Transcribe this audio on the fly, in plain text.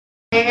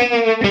Hi,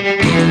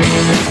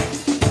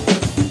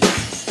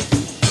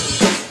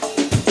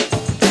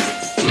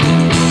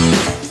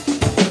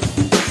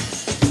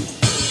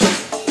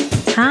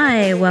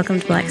 welcome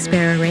to Black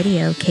Sparrow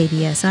Radio,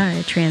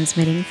 KBSR,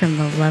 transmitting from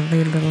the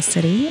lovely little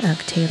city of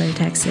Taylor,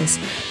 Texas.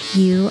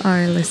 You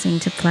are listening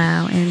to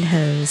Plow and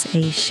Hose,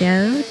 a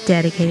show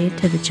dedicated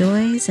to the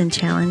joys and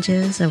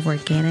challenges of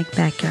organic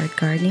backyard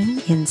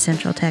gardening in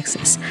Central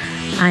Texas.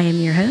 I am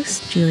your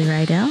host, Julie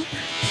Rydell.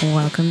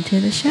 Welcome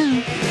to the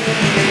show.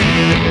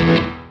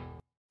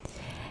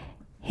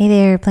 Hey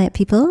there, plant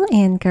people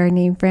and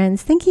gardening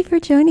friends. Thank you for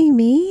joining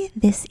me.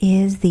 This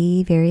is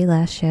the very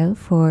last show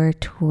for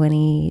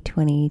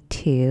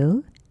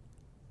 2022.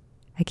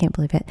 I can't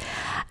believe it.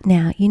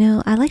 Now,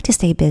 I like to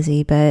stay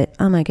busy, but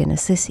oh my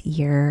goodness, this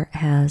year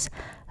has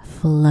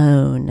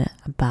flown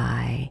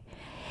by.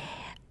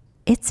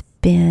 It's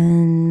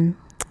been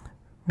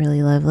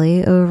really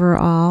lovely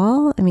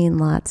overall. I mean,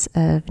 lots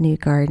of new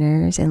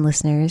gardeners and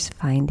listeners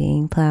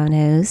finding Plow and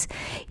Hose.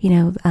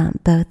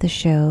 Both the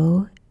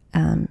show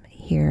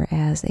here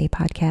as a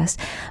podcast,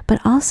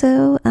 but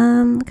also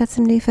got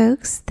some new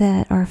folks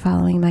that are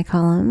following my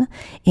column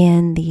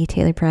in the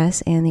Taylor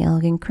Press and the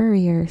Elegant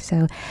Courier.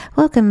 So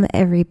welcome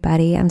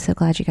everybody. I'm so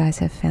glad you guys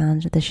have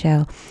found the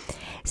show.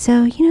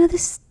 So,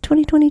 this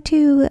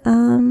 2022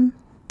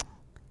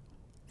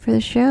 for the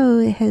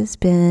show has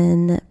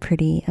been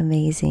pretty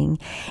amazing.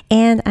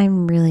 And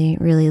I'm really,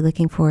 really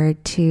looking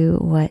forward to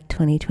what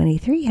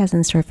 2023 has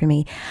in store for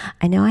me.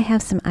 I know I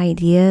have some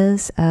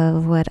ideas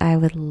of what I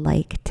would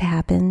like to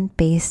happen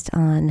based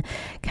on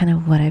kind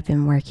of what I've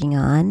been working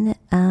on.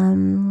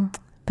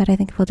 But I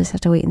think we'll just have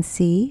to wait and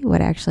see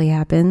what actually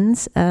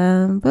happens.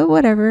 But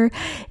whatever,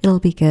 it'll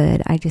be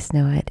good. I just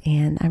know it.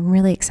 And I'm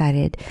really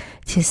excited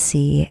to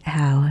see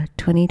how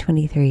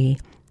 2023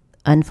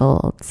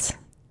 unfolds.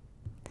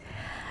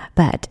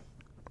 But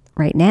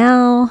right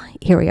now,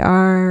 here we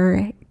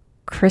are.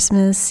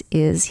 Christmas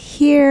is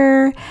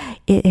here.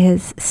 It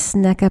has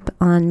snuck up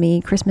on me.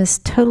 Christmas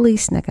totally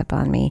snuck up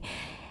on me.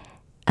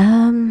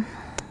 Like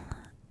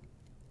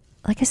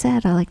I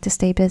said, I like to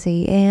stay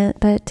busy,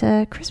 but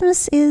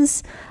Christmas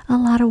is a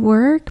lot of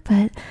work,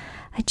 but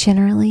I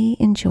generally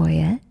enjoy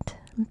it.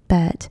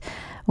 But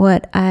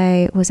what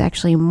I was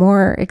actually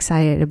more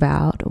excited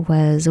about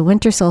was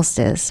winter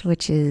solstice,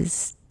 which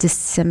is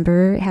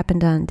December. It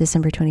happened on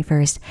December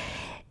 21st,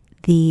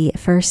 the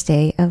first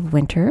day of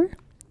winter,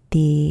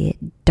 the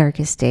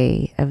darkest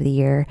day of the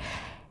year.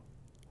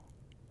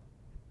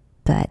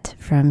 But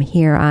from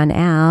here on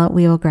out,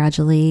 we will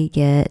gradually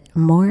get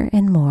more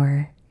and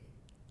more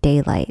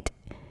daylight.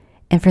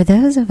 And for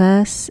those of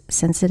us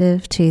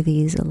sensitive to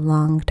these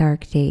long,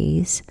 dark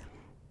days,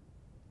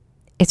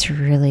 it's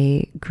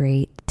really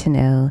great to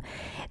know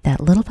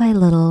that little by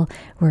little,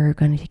 we're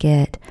going to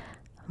get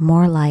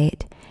more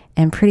light.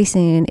 And pretty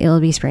soon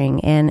it'll be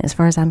spring. And as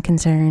far as I'm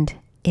concerned,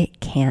 it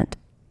can't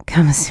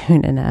come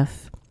soon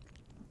enough.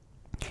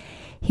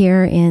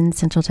 Here in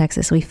Central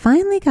Texas, we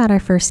finally got our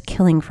first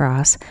killing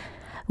frost,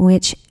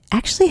 which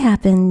actually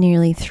happened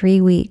nearly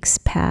 3 weeks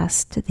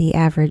past the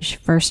average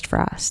first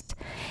frost.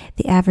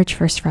 The average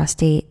first frost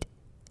date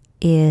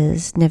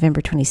is November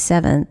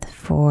 27th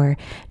for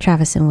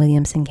Travis and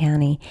Williamson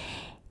County.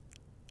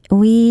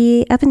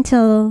 Up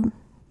until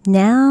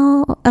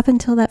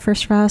that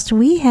first frost,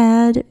 we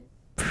had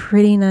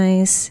pretty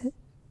nice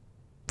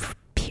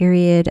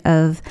period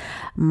of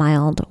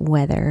mild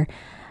weather,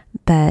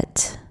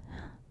 but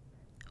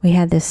we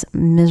had this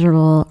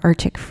miserable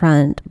Arctic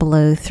front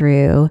blow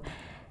through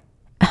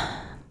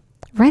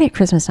right at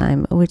Christmas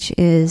time, which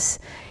is,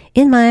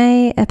 in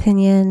my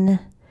opinion,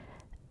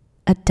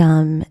 a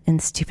dumb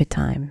and stupid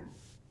time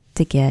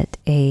to get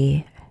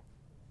a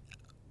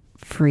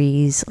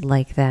freeze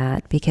like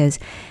that, because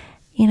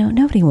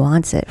nobody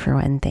wants it, for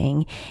one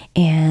thing.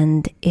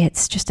 And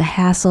it's just a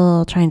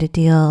hassle trying to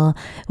deal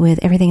with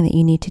everything that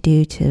you need to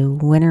do to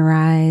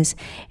winterize,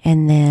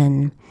 and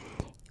then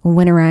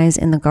winterize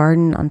in the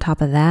garden on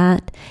top of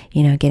that,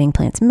 getting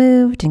plants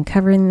moved and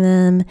covering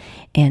them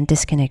and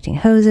disconnecting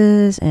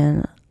hoses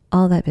and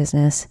all that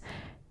business,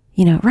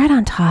 right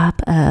on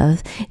top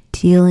of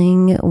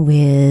dealing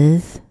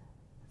with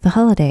the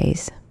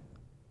holidays.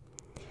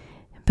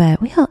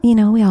 But we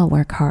all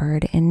work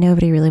hard, and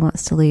nobody really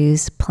wants to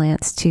lose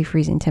plants to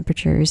freezing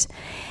temperatures.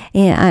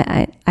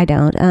 And I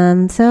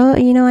don't. So,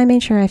 I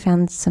made sure I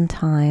found some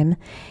time,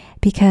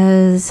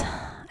 because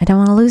I don't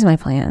want to lose my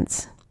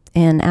plants.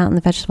 And out in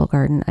the vegetable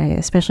garden, I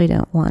especially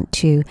don't want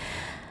to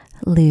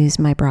lose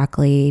my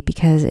broccoli,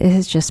 because it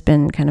has just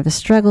been kind of a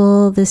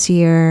struggle this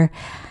year.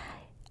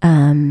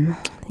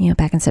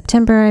 Back in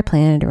September, I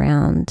planted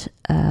around,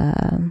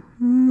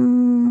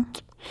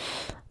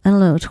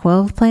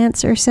 12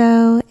 plants or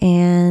so,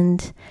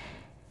 and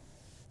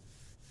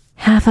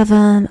half of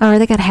them,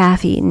 they got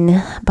half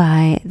eaten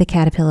by the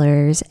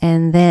caterpillars,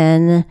 and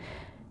then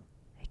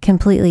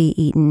completely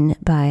eaten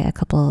by a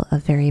couple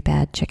of very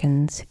bad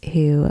chickens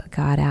who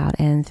got out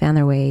and found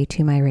their way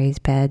to my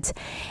raised beds,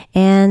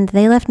 and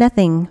they left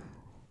nothing.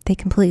 They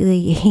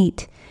completely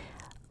ate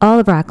all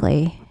the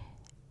broccoli.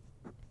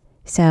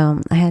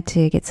 So I had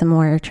to get some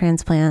more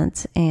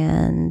transplants,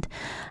 and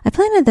I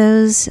planted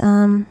those,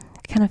 kind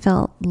of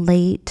felt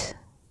late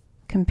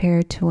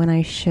compared to when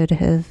I should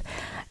have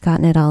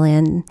gotten it all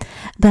in.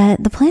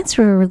 But the plants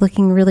were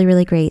looking really,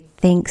 really great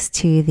thanks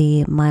to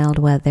the mild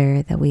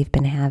weather that we've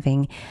been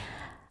having.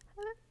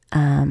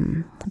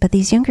 But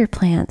these younger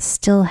plants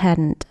still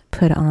hadn't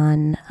put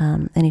on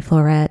any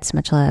florets,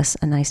 much less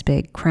a nice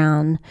big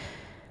crown.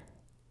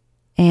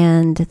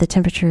 And the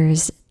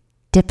temperatures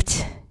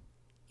dipped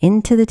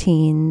into the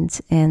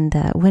teens, and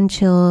the wind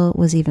chill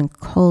was even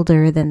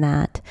colder than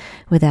that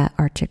with that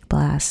Arctic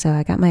blast. So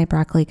I got my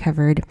broccoli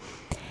covered.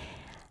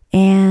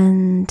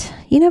 And,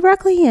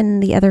 broccoli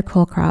and the other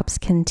cole crops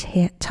can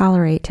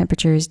tolerate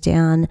temperatures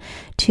down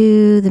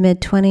to the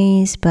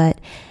mid-20s, but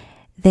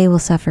they will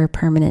suffer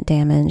permanent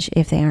damage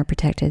if they aren't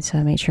protected. So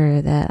I made sure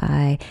that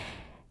I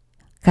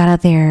got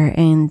out there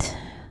and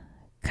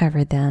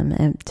covered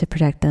them to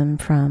protect them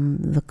from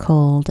the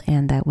cold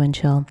and that wind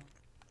chill.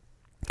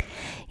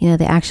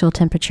 The actual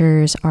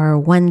temperatures are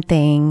one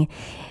thing,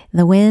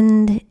 the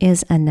wind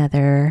is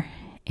another,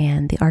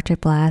 and the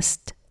Arctic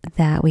blast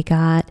that we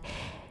got,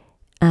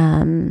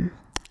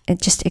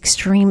 it's just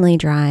extremely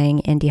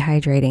drying and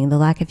dehydrating. The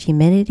lack of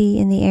humidity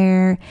in the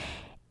air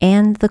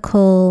and the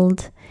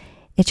cold,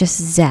 it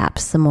just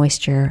zaps the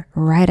moisture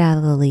right out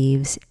of the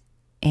leaves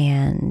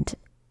and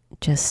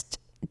just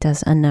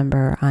does a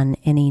number on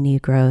any new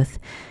growth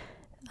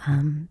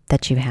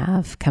that you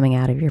have coming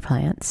out of your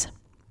plants.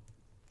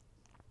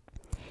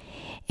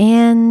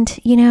 And,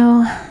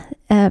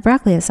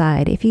 broccoli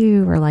aside, if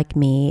you were like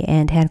me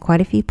and had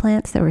quite a few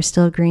plants that were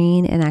still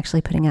green and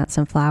actually putting out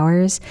some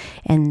flowers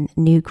and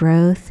new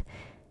growth,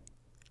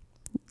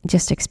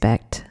 just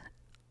expect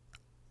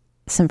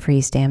some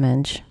freeze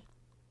damage.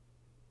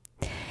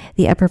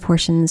 The upper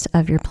portions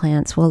of your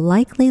plants will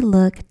likely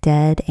look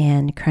dead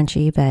and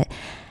crunchy, but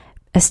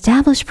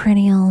established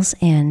perennials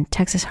and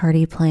Texas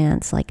hardy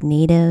plants like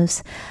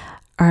natives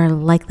are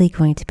likely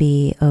going to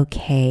be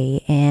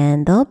okay,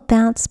 and they'll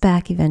bounce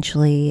back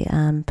eventually,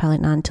 probably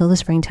not until the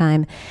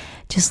springtime.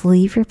 Just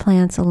leave your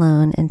plants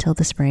alone until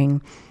the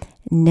spring.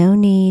 No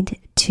need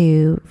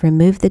to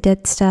remove the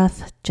dead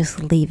stuff,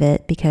 just leave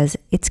it because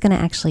it's going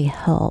to actually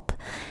help.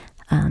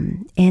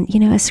 And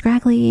as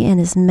scraggly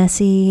and as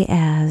messy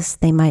as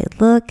they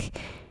might look,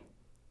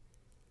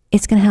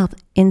 it's going to help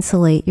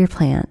insulate your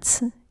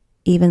plants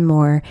even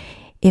more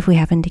if we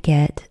happen to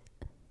get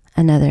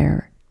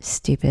another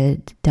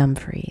stupid dumb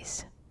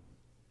freeze.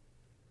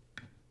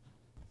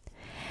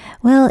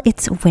 Well,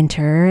 it's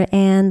winter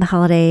and the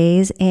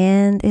holidays,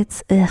 and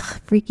it's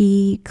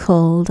freaky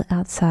cold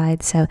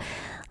outside. So,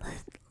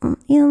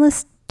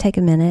 let's take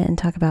a minute and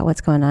talk about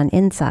what's going on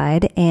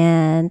inside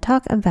and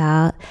talk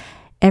about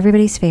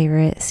everybody's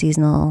favorite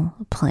seasonal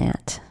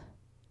plant,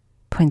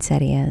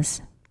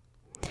 poinsettias.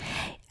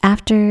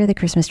 After the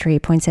Christmas tree,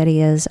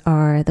 poinsettias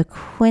are the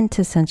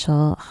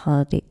quintessential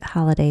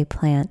holiday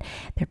plant.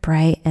 They're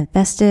bright and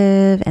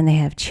festive, and they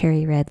have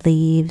cherry red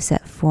leaves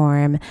that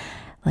form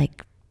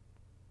like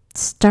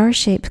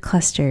star-shaped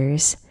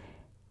clusters.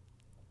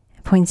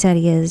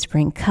 Poinsettias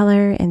bring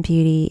color and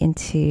beauty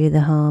into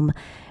the home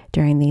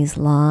during these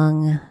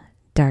long,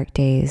 dark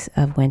days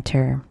of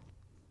winter.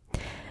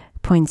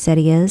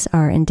 Poinsettias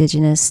are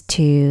indigenous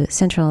to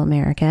Central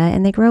America,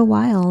 and they grow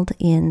wild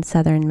in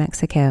southern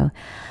Mexico.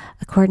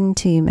 According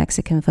to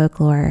Mexican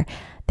folklore,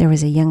 there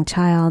was a young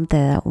child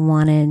that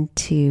wanted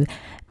to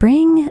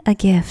bring a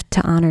gift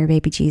to honor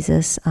baby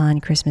Jesus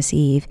on Christmas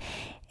Eve.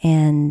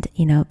 And,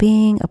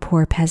 being a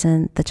poor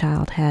peasant, the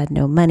child had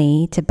no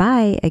money to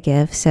buy a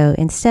gift, so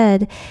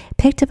instead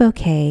picked a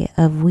bouquet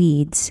of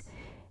weeds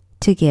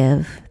to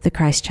give the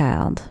Christ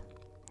child.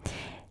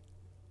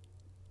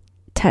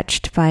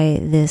 Touched by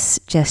this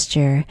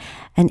gesture,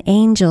 an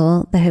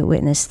angel that had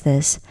witnessed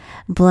this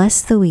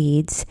blessed the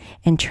weeds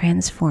and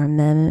transformed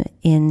them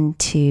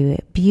into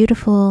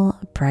beautiful,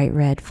 bright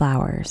red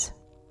flowers.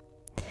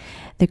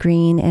 The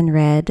green and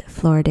red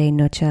Flor de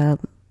Noche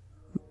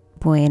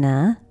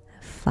Buena,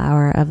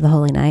 flower of the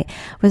Holy Night,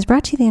 was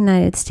brought to the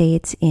United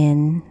States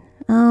in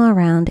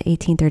around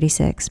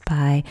 1836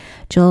 by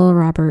Joel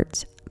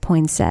Roberts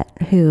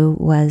Poinsett, who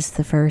was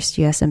the first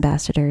U.S.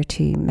 ambassador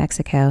to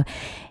Mexico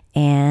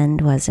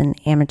and was an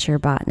amateur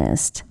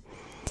botanist.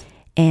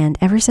 And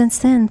ever since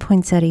then,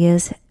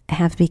 poinsettias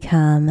have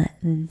become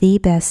the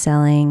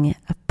best-selling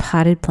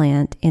potted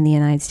plant in the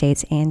United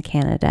States and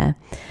Canada.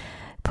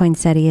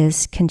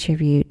 Poinsettias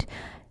contribute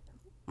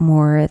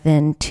more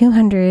than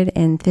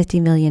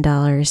 $250 million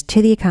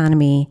to the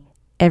economy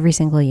every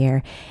single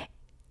year,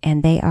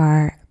 and they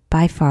are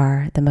by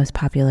far the most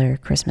popular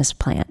Christmas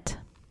plant.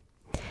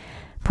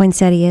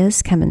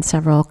 Poinsettias come in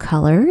several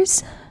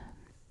colors.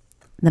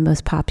 The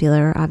most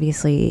popular,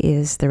 obviously,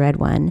 is the red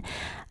one.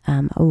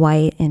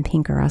 White and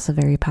pink are also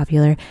very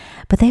popular,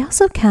 but they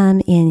also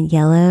come in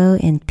yellow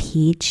and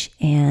peach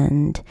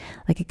and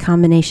like a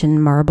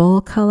combination marble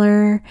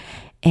color.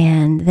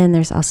 And then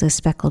there's also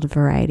speckled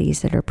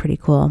varieties that are pretty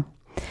cool.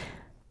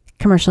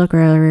 Commercial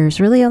growers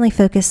really only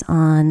focus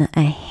on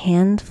a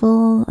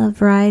handful of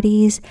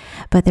varieties,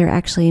 but there are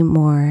actually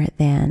more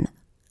than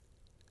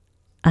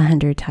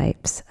 100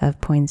 types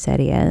of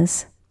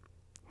poinsettias.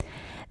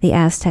 The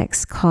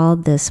Aztecs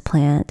called this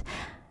plant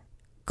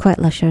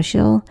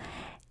Quetzalcoatl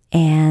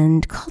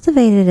and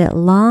cultivated it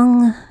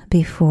long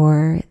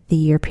before the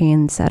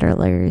European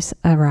settlers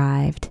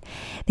arrived.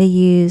 They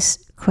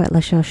used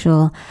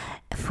Quetzalcoatl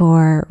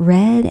for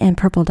red and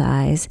purple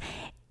dyes,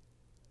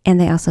 and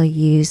they also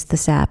use the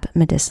sap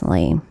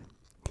medicinally.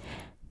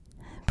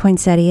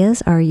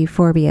 Poinsettias are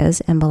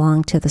euphorbias and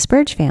belong to the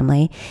spurge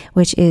family,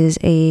 which is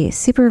a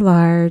super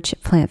large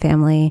plant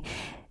family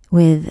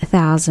with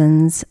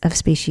thousands of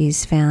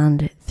species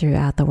found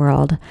throughout the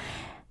world.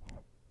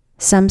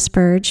 Some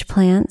spurge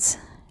plants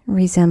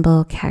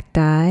resemble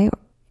cacti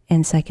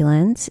and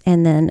succulents,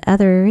 and then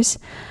others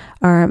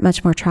are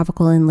much more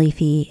tropical and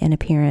leafy in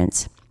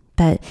appearance.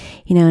 But,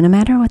 no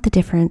matter what the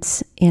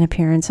difference in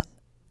appearance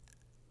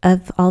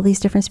of all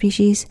these different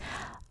species,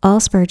 all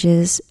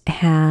spurges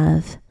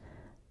have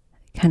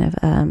kind of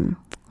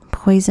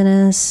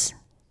poisonous,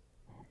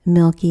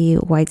 milky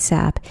white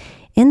sap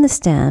in the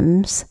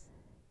stems,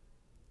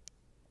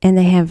 and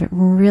they have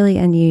really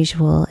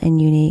unusual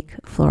and unique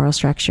floral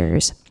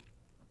structures.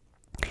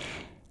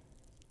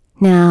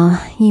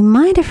 Now, you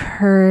might have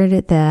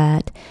heard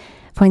that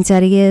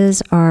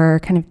poinsettias are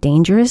kind of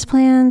dangerous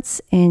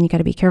plants, and you got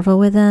to be careful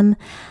with them.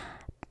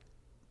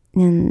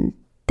 And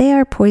they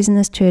are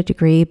poisonous to a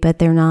degree, but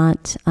they're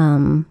not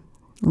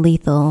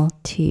lethal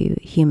to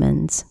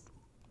humans.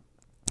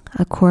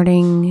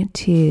 According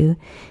to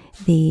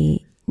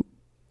the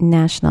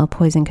National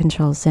Poison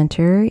Control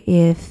Center,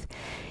 if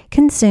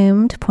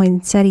consumed,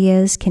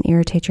 poinsettias can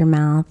irritate your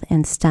mouth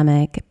and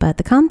stomach, but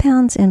the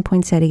compounds in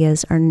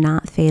poinsettias are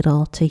not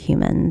fatal to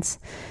humans.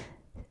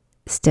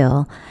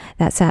 Still,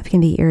 that sap can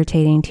be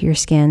irritating to your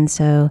skin,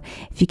 so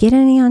if you get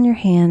any on your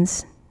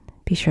hands,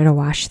 be sure to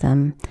wash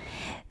them.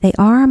 They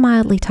are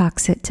mildly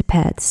toxic to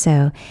pets,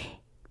 so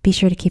be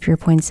sure to keep your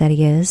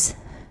poinsettias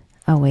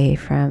away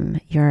from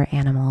your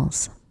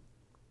animals.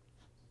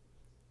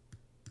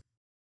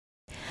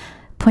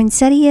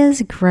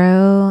 Poinsettias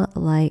grow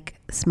like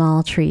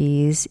small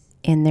trees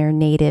in their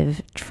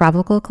native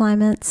tropical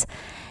climates,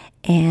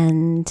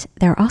 and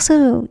they're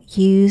also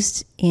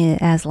used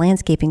as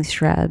landscaping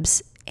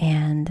shrubs,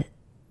 and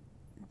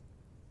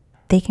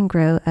they can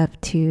grow up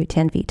to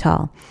 10 feet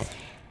tall.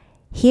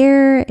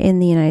 Here in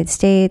the United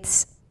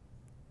States,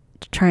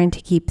 trying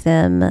to keep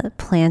them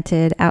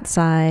planted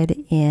outside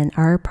in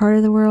our part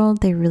of the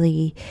world, they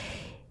really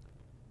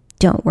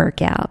don't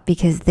work out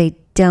because they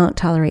don't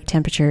tolerate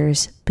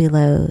temperatures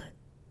below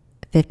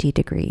 50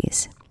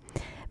 degrees.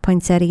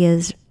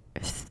 Poinsettias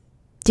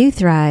do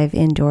thrive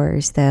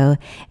indoors though,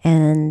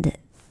 and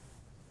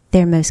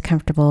they're most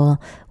comfortable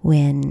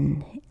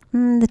when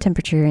the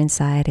temperature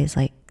inside is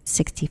like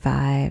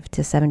 65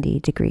 to 70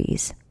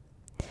 degrees.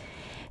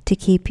 To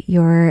keep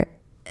your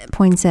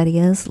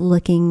poinsettias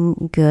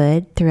looking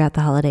good throughout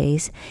the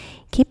holidays,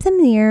 keep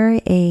them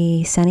near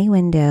a sunny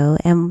window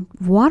and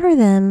water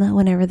them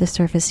whenever the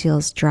surface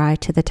feels dry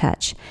to the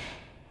touch.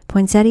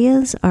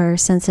 Poinsettias are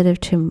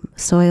sensitive to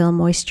soil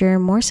moisture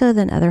more so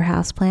than other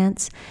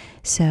houseplants,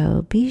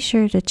 so be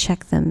sure to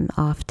check them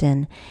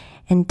often.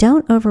 And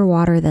don't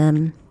overwater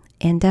them,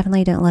 and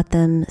definitely don't let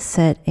them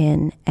sit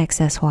in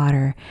excess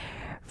water.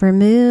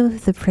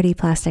 Remove the pretty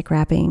plastic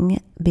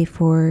wrapping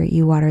before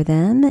you water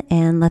them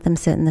and let them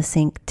sit in the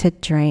sink to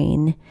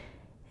drain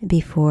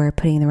before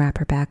putting the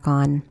wrapper back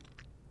on.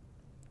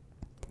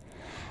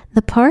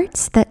 The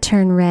parts that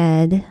turn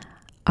red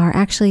are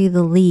actually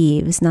the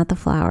leaves, not the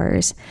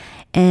flowers,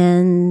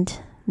 and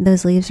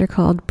those leaves are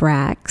called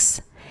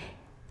bracts.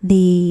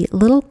 The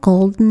little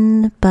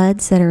golden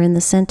buds that are in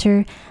the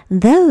center,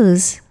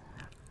 those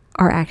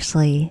are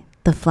actually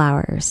the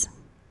flowers.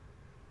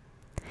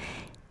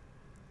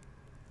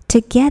 To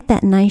get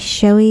that nice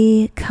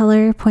showy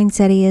color,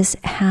 poinsettias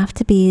have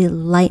to be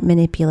light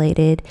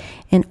manipulated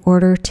in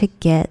order to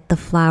get the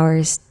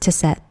flowers to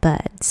set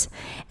buds.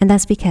 And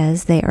that's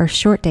because they are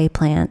short day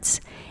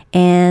plants,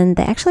 and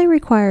they actually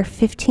require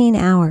 15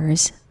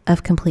 hours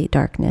of complete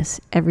darkness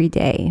every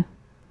day.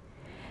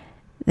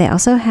 They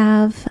also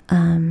want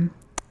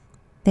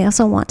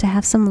to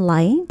have some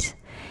light,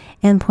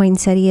 and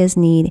poinsettias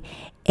need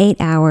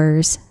 8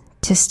 hours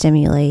to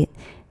stimulate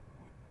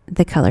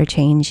the color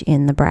change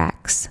in the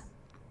bracts.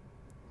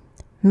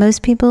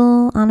 Most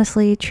people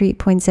honestly treat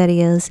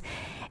poinsettias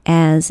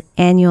as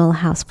annual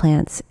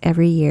houseplants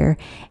every year,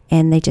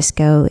 and they just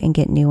go and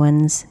get new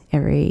ones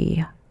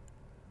every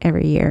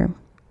year.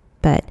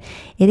 But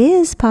it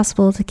is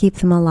possible to keep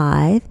them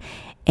alive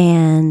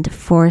and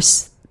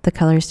force the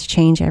colors to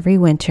change every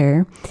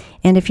winter.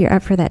 And if you're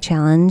up for that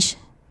challenge,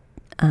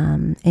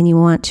 and you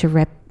want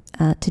to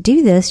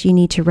do this, you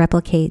need to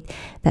replicate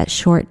that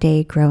short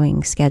day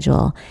growing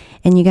schedule.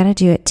 And you got to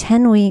do it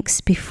 10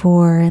 weeks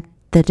before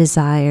the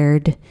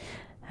desired,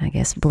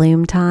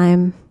 bloom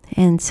time.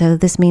 And so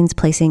this means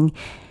placing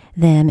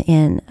them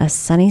in a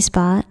sunny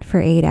spot for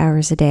 8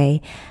 hours a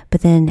day,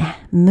 but then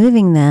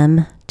moving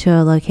them to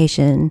a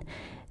location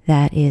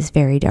that is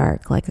very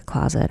dark, like a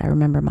closet. I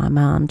remember my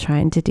mom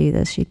trying to do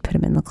this. She'd put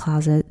them in the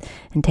closet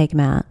and take them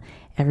out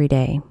every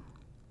day.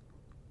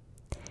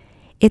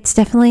 It's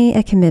definitely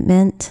a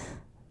commitment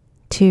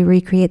to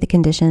recreate the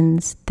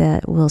conditions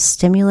that will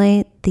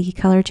stimulate the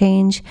color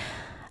change.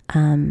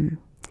 For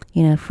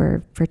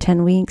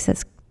 10 weeks,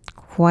 that's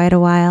quite a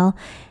while.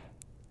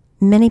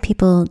 Many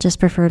people just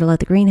prefer to let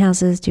the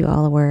greenhouses do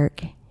all the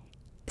work.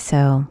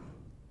 So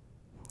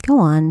go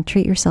on,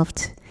 treat yourself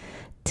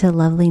to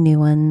lovely new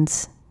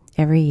ones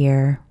every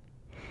year.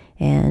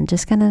 And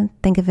just kind of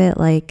think of it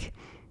like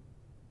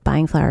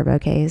buying flower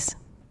bouquets.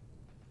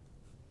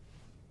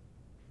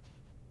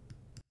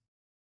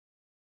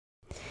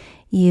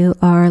 You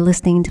are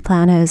listening to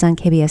Plow Nose on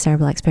KBSR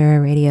Black Sparrow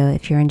Radio.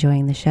 If you're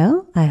enjoying the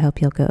show, I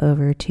hope you'll go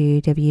over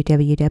to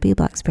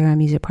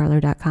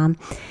www.blacksparrowmusicparlor.com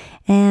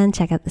and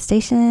check out the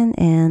station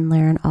and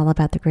learn all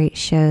about the great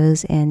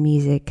shows and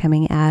music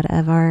coming out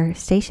of our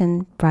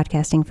station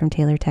broadcasting from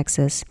Taylor,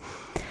 Texas.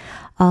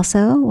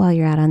 Also, while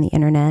you're out on the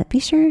internet, be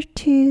sure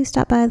to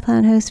stop by the Plow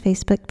Nose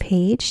Facebook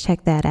page.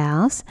 Check that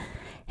out.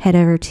 Head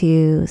over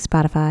to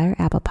Spotify or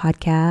Apple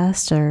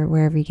Podcasts or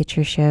wherever you get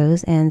your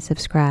shows and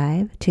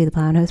subscribe to the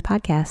Plow and Hose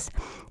Podcast.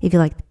 If you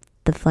like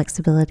the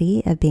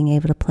flexibility of being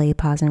able to play,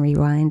 pause, and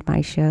rewind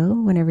my show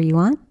whenever you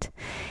want,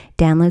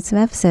 download some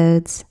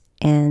episodes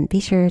and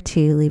be sure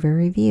to leave a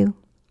review.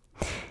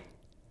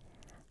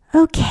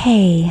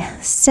 Okay,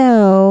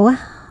 so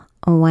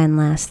one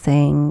last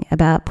thing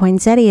about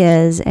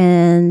poinsettias,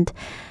 and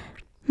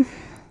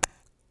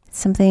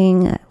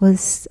something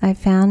I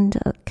found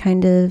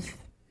kind of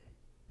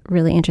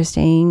really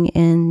interesting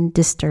and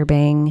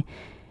disturbing,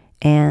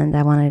 and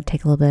I wanted to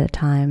take a little bit of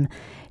time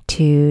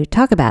to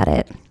talk about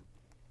it.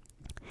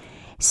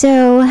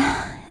 So,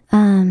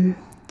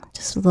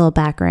 just a little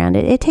background.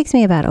 It takes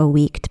me about a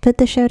week to put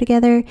the show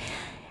together,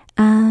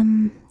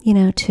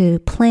 to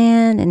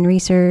plan and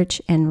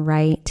research and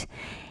write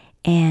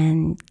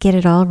and get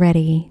it all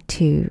ready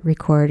to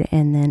record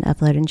and then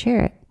upload and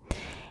share it.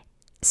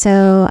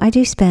 So I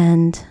do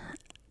spend,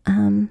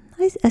 I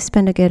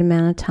spend a good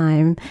amount of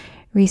time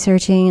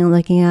researching and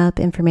looking up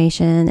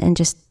information and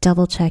just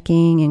double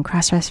checking and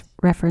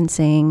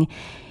cross-referencing.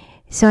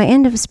 So I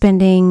end up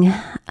spending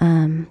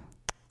a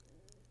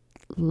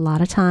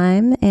lot of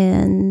time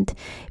and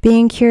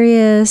being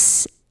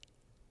curious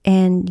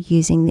and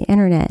using the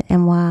internet.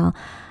 And while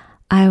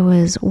I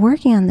was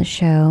working on the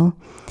show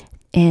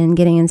and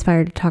getting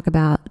inspired to talk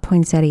about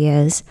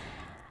poinsettias,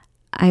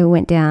 I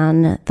went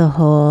down the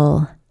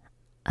whole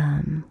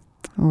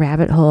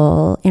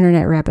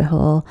internet rabbit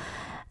hole,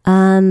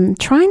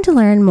 trying to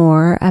learn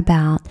more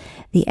about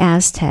the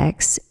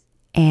Aztecs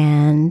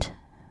and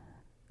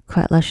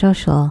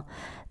Quetzalcoatl,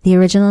 the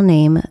original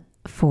name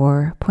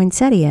for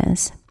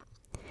poinsettias.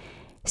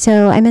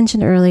 So I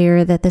mentioned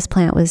earlier that this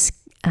plant was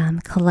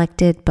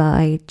collected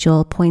by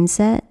Joel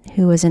Poinsett,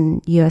 who was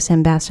an U.S.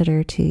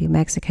 ambassador to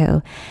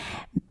Mexico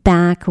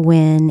back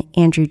when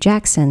Andrew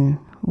Jackson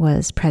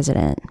was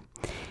president.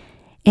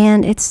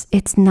 And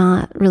it's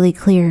not really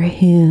clear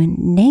who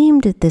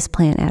named this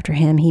plant after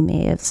him. He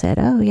may have said,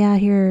 "Oh yeah,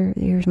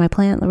 here's my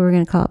plant. We're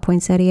going to call it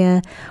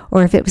poinsettia,"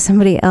 or if it was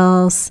somebody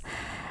else.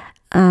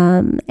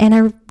 And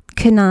I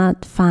could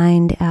not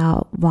find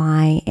out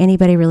why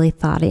anybody really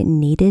thought it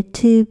needed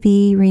to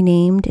be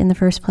renamed in the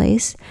first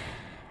place.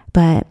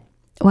 But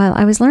while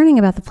I was learning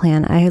about the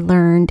plant, I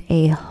learned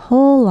a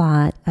whole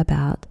lot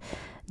about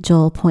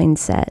Joel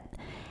Poinsett.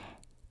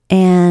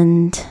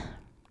 And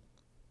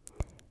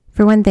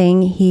for one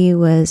thing, he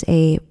was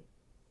a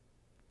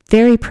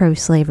very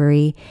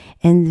pro-slavery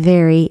and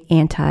very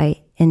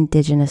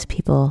anti-indigenous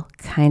people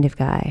kind of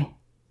guy,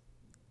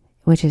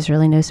 which is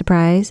really no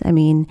surprise. I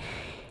mean,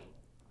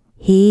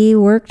 he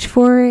worked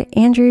for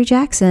Andrew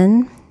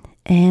Jackson,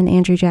 and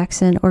Andrew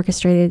Jackson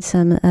orchestrated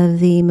some of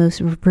the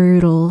most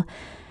brutal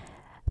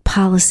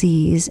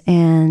policies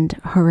and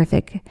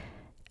horrific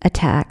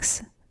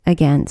attacks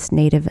against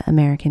Native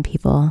American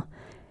people.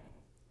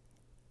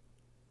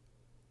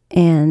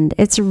 And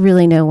it's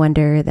really no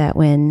wonder that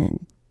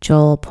when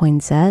Joel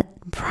Poinsett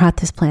brought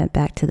this plant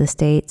back to the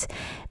States,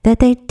 that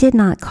they did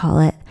not call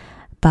it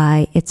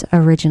by its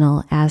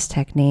original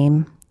Aztec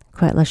name,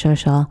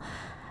 Quetzalcoatl.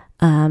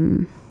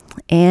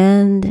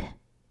 And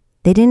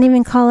they didn't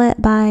even call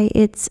it by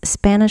its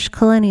Spanish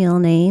colonial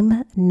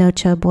name,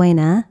 Noche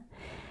Buena,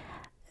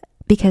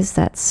 because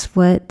that's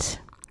what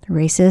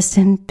racist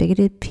and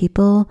bigoted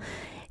people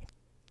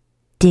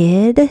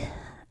did.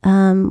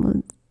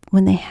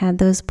 When they had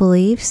those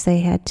beliefs, they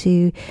had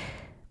to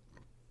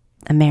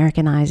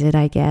Americanize it,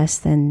 I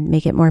guess, and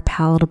make it more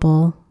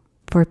palatable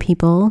for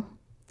people.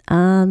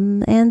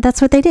 And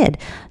that's what they did.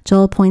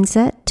 Joel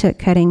Poinsett took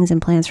cuttings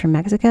and plants from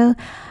Mexico,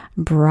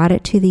 brought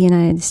it to the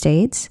United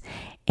States,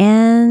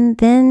 and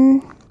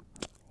then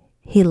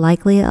he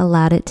likely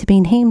allowed it to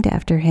be named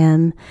after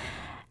him,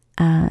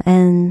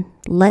 and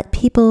let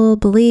people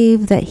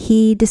believe that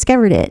he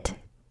discovered it.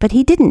 But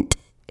he didn't.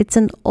 It's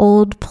an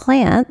old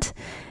plant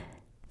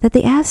that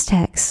the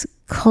Aztecs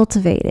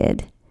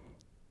cultivated.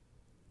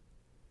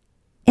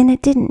 And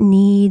it didn't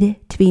need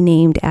to be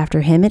named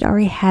after him. It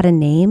already had a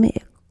name,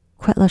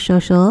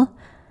 Quetzalcoatl.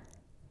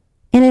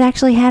 And it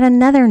actually had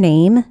another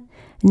name,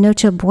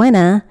 Noche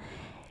Buena.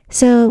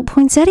 So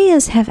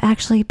poinsettias have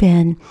actually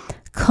been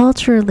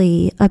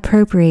culturally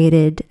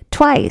appropriated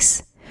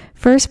twice.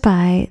 First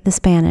by the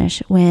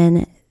Spanish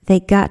when they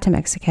got to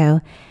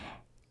Mexico,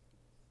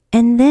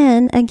 and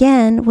then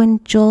again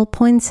when Joel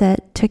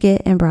Poinsett took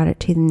it and brought it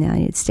to the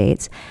United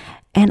States.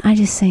 And I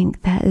just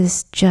think that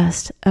is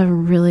just a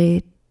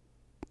really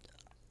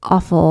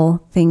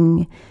awful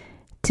thing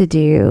to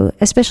do,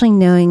 especially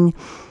knowing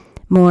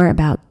more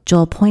about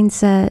Joel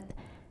Poinsett.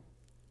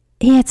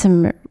 He had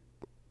some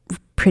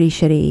pretty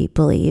shitty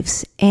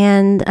beliefs.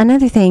 And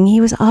another thing,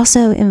 he was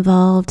also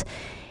involved,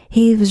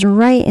 he was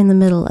right in the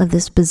middle of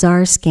this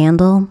bizarre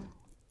scandal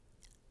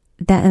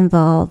that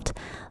involved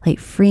like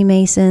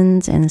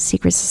Freemasons and a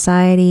secret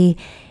society,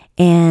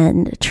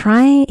 and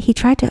he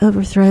tried to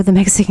overthrow the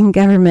Mexican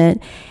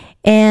government.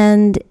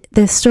 And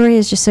the story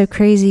is just so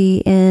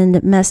crazy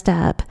and messed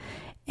up.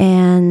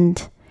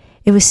 And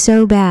it was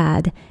so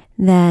bad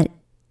that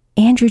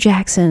Andrew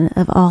Jackson,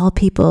 of all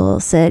people,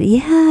 said,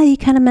 yeah, you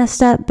kind of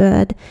messed up,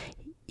 bud.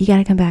 You got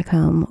to come back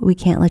home. We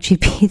can't let you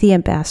be the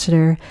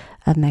ambassador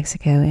of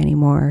Mexico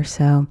anymore.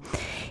 So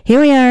here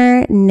we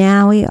are.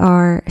 Now we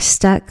are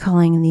stuck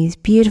calling these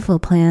beautiful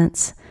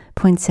plants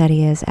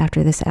poinsettias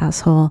after this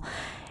asshole.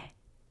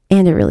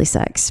 And it really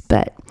sucks.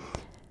 But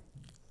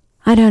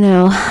I don't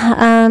know.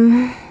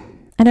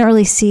 I don't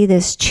really see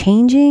this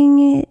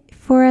changing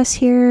for us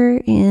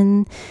here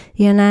in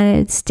the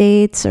United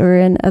States or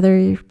in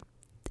other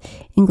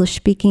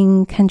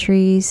English-speaking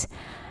countries.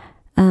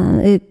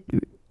 It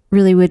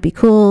really would be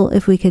cool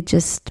if we could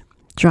just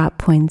drop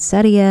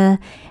poinsettia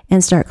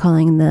and start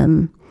calling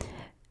them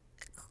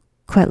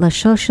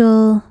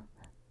Quetzalcoatl.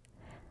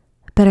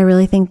 But I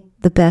really think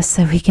the best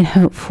that we can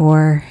hope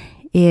for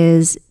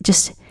is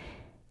just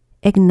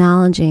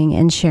acknowledging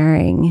and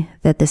sharing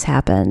that this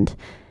happened,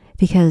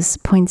 because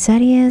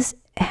poinsettias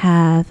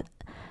have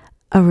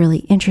a really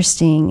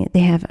interesting, they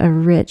have a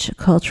rich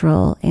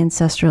cultural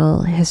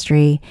ancestral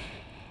history.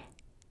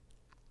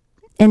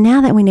 And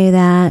now that we know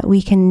that,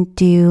 we can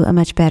do a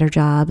much better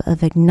job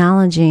of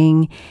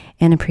acknowledging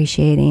and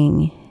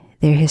appreciating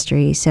their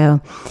history. So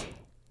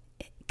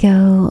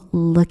go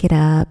look it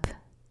up,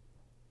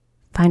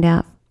 find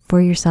out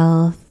for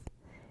yourself,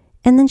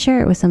 and then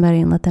share it with somebody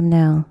and let them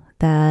know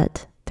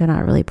that they're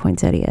not really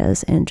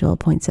poinsettias and Joel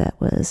Poinsett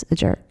was a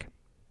jerk.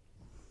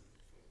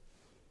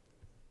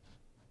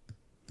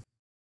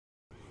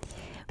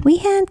 We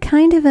had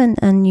kind of an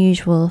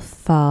unusual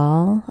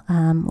fall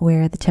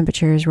where the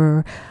temperatures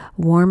were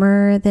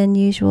warmer than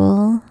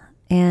usual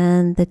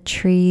and the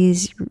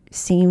trees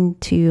seemed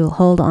to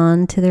hold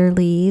on to their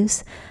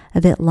leaves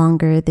a bit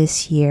longer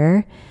this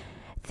year.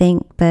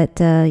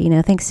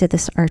 Thanks to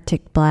this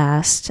Arctic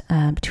blast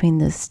between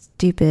the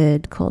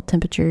stupid cold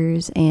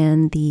temperatures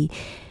and the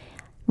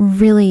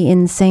really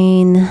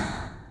insane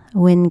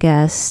wind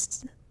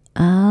gusts,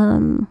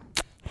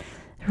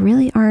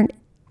 really aren't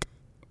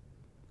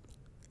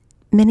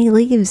many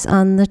leaves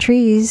on the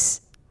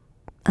trees.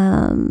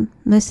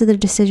 Most of the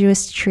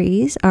deciduous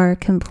trees are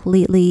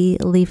completely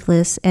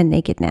leafless and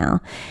naked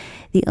now.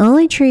 The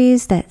only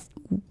trees that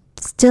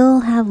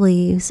still have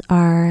leaves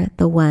are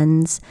the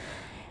ones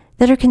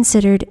that are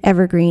considered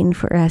evergreen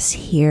for us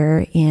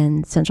here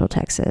in Central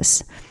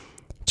Texas.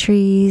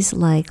 Trees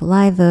like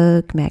live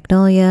oak,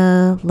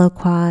 magnolia,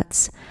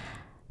 loquats,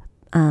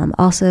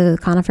 also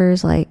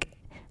conifers like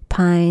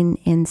pine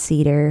and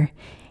cedar,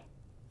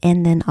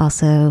 and then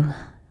also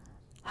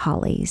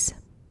hollies.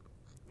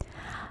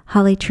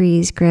 Holly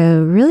trees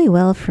grow really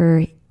well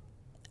for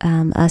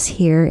us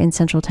here in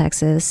Central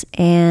Texas,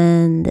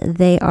 and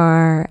they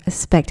are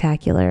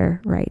spectacular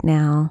right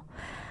now.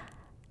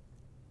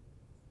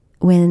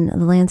 When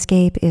the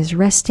landscape is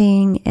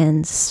resting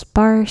and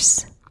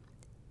sparse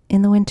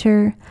in the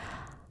winter,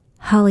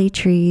 holly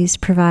trees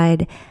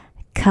provide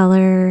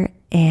color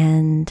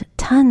and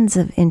tons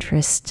of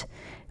interest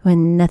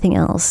when nothing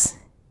else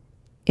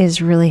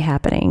is really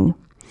happening.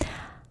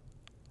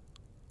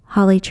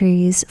 Holly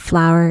trees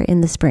flower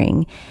in the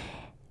spring.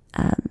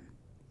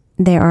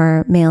 There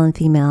are male and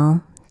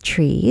female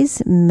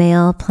trees.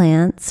 Male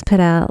plants put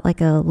out like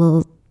a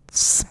little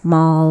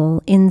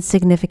small,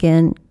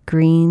 insignificant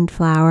green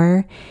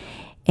flower.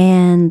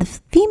 And the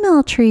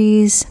female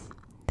trees,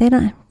 they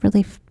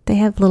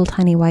have little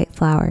tiny white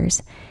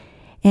flowers.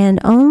 And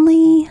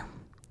only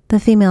the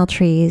female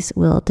trees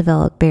will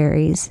develop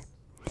berries.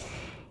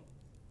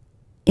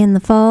 In the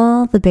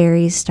fall, the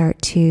berries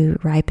start to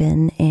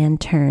ripen and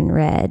turn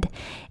red.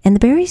 And the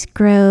berries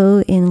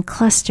grow in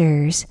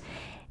clusters,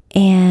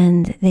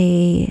 and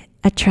they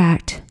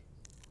attract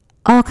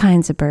all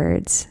kinds of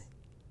birds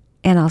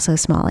and also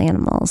small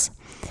animals.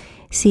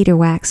 Cedar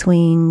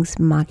waxwings,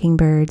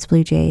 mockingbirds,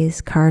 blue jays,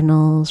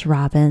 cardinals,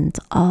 robins,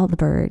 all the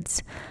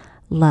birds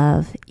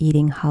love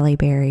eating holly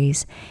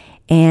berries.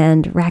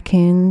 And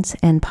raccoons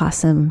and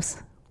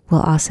possums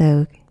will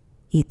also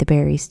eat the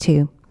berries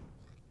too.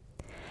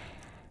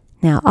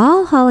 Now,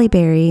 all holly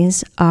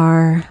berries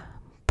are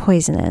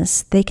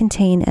poisonous. They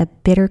contain a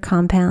bitter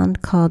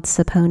compound called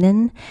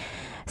saponin.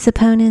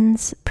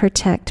 Saponins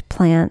protect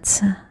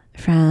plants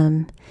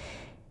from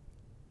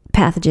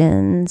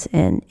pathogens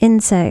and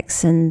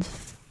insects and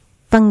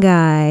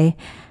fungi.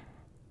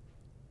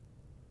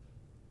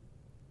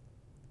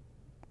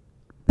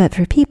 But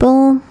for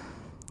people,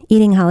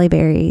 eating holly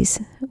berries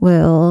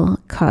will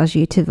cause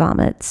you to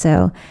vomit,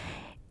 so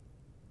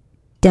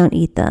don't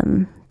eat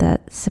them.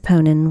 That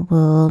saponin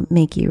will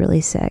make you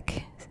really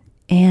sick.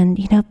 And,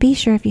 be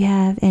sure if you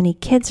have any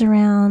kids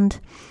around,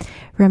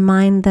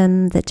 remind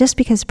them that just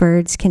because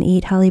birds can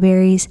eat holly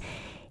berries,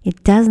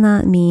 it does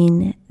not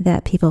mean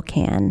that people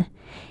can.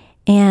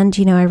 And,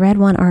 I read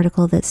one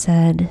article that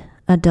said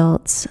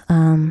adults,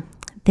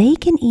 they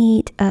can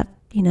eat up,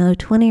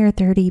 20 or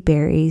 30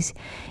 berries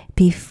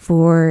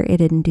before it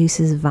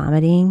induces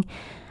vomiting,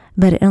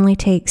 but it only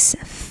takes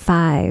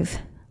 5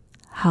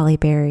 holly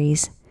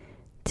berries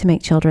to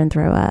make children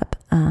throw up.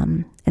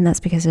 And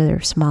that's because of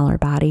their smaller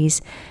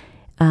bodies.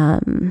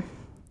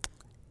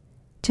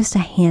 Just a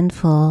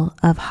handful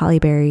of holly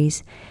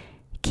berries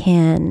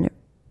can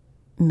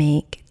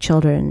make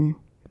children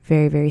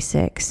very, very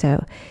sick.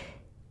 So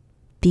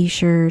be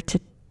sure to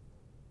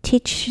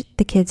teach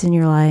the kids in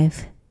your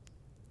life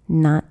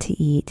not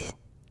to eat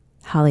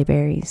holly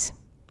berries.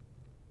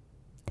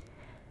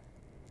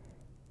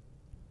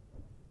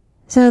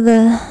 So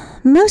the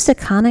most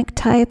iconic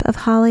type of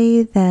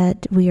holly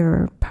that we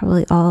are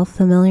probably all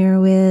familiar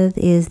with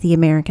is the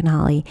American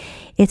holly.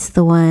 It's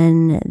the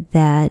one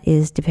that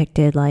is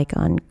depicted like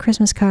on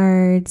Christmas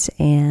cards,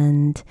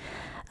 and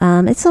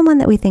it's the one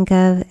that we think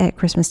of at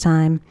Christmas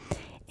time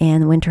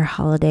and winter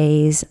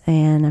holidays.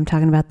 And I'm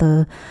talking about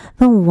the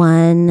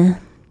one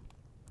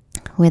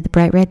with the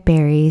bright red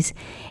berries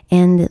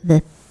and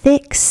the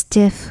thick,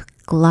 stiff,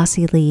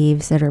 glossy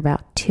leaves that are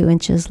about 2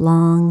 inches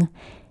long.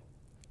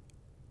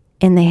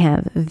 And they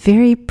have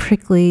very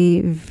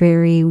prickly,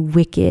 very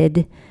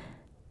wicked,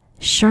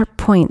 sharp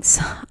points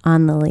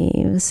on the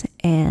leaves.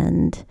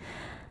 And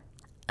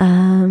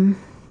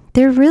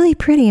they're really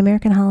pretty.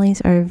 American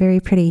hollies are very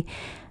pretty,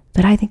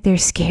 but I think they're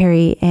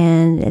scary,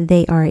 and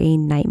they are a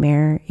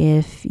nightmare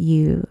if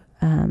you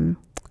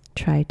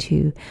try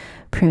to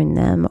prune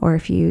them, or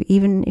if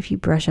you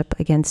brush up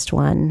against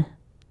one.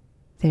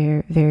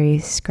 They're very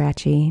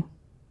scratchy.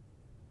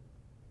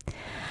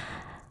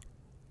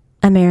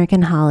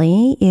 American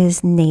holly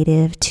is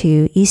native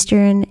to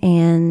eastern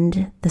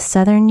and the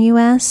southern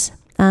U.S.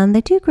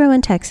 They do grow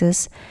in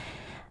Texas.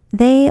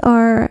 They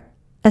are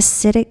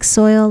acidic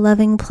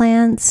soil-loving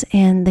plants,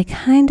 and they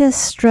kind of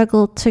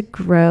struggle to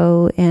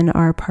grow in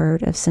our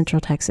part of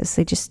central Texas.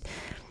 They just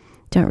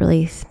don't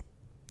really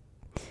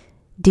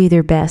do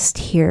their best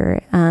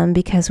here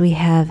because we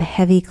have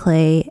heavy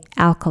clay,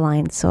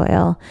 alkaline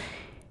soil.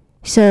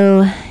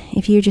 So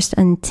if you're just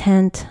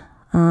intent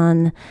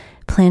on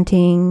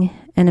planting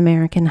an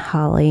American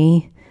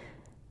holly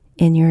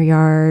in your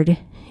yard,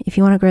 if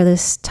you want to grow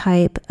this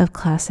type of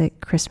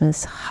classic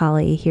Christmas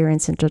holly here in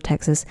Central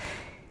Texas,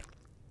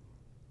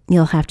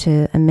 you'll have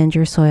to amend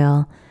your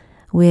soil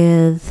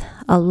with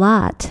a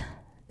lot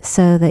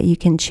so that you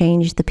can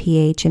change the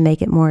pH and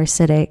make it more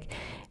acidic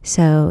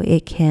so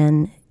it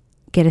can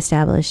get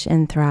established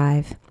and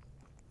thrive.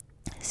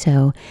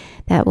 So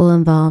that will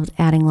involve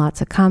adding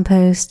lots of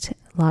compost,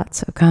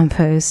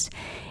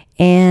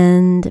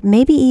 and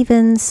maybe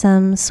even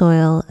some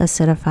soil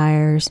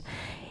acidifiers.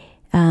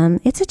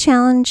 It's a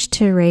challenge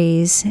to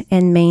raise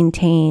and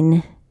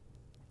maintain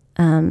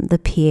the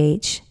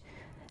pH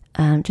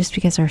just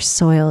because our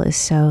soil is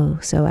so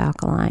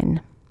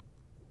alkaline.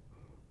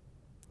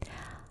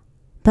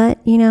 But,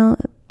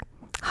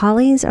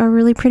 hollies are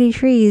really pretty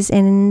trees,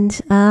 and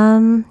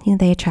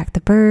they attract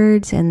the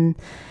birds and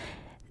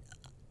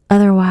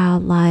other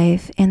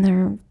wildlife,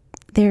 and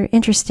they're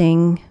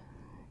interesting.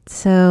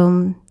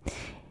 So,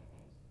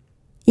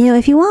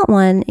 if you want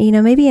one,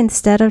 maybe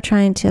instead of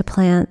trying to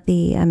plant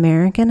the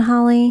American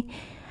holly,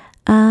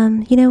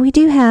 we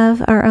do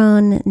have our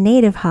own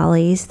native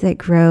hollies that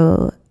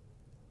grow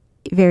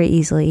very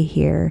easily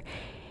here,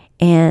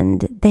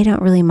 and they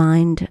don't really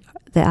mind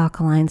the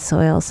alkaline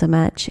soil so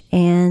much.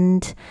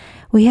 And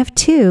we have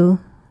 2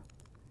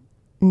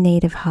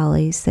 native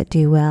hollies that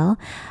do well,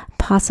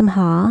 possum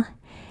haw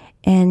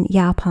and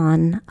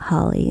yaupon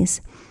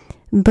hollies.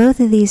 Both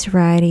of these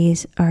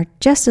varieties are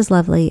just as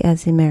lovely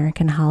as the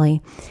American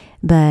holly,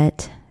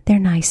 but they're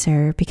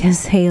nicer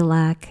because they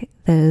lack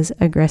those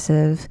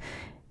aggressive,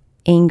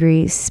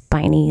 angry,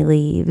 spiny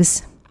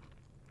leaves.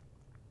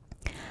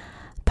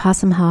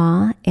 Possum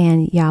haw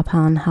and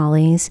yaupon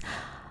hollies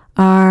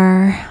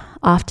are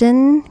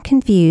often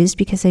confused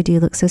because they do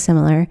look so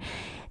similar.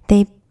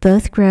 They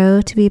both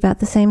grow to be about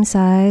the same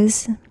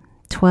size,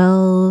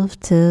 12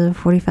 to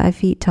 45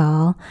 feet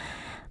tall.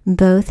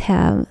 Both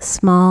have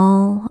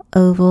small,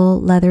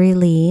 oval, leathery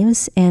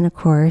leaves, and of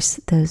course,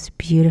 those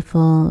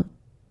beautiful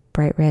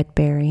bright red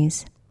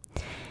berries.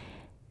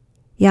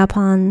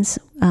 Yaupons,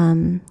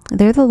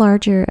 they're the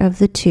larger of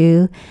the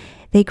 2.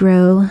 They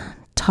grow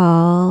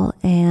tall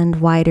and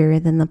wider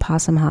than the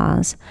possum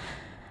haws.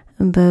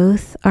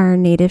 Both are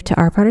native to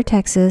our part of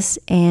Texas,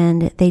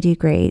 and they do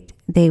great.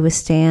 They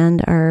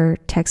withstand our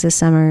Texas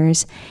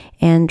summers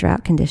and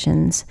drought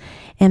conditions.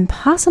 And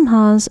possum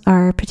haws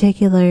are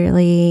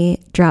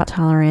particularly drought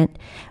tolerant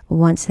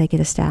once they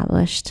get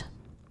established.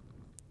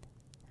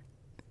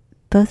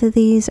 Both of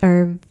these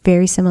are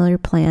very similar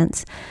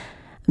plants,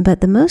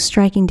 but the most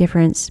striking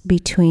difference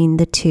between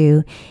the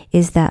two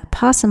is that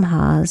possum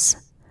haws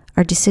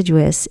are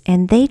deciduous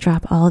and they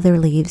drop all their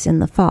leaves in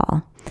the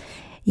fall.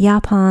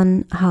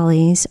 Yaupon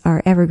hollies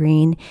are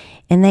evergreen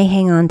and they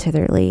hang on to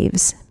their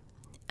leaves.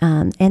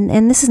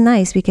 And this is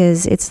nice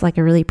because it's like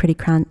a really pretty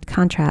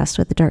contrast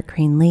with the dark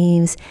green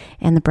leaves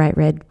and the bright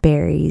red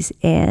berries.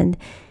 And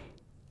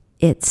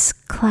it's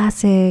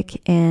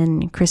classic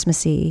and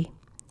Christmassy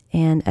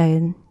and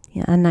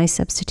a nice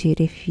substitute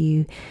if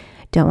you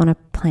don't want to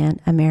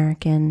plant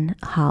American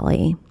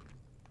holly.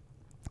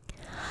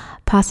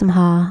 Possum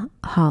haw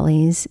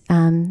hollies,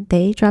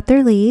 they drop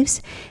their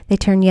leaves, they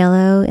turn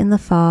yellow in the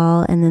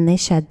fall, and then they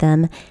shed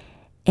them.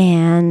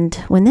 And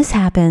when this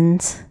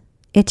happens,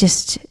 it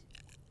just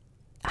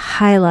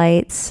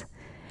highlights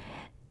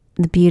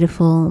the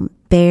beautiful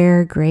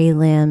bare gray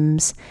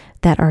limbs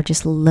that are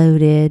just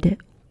loaded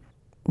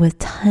with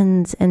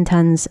tons and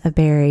tons of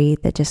berry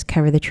that just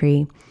cover the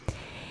tree.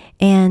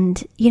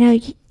 And,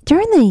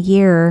 during the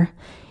year,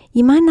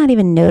 you might not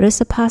even notice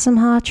a possum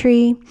haw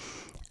tree,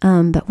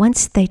 but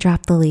once they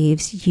drop the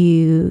leaves,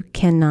 you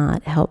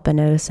cannot help but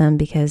notice them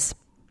because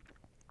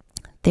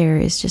there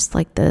is just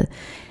like the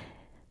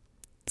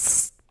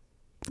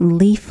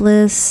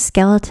leafless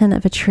skeleton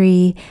of a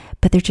tree,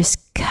 but they're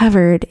just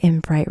covered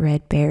in bright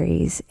red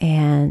berries,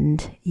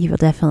 and you will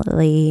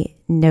definitely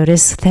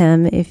notice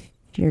them if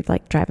you're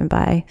like driving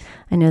by.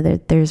 I know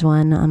that there's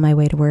one on my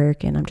way to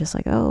work, and I'm just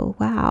like, oh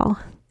wow!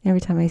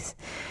 Every time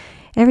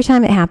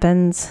it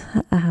happens.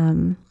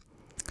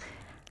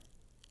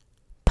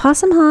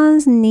 Possum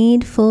haws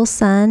need full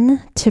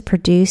sun to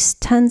produce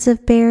tons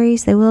of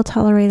berries. They will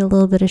tolerate a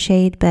little bit of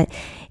shade, but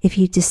if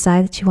you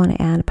decide that you want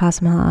to add a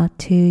possum haw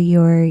to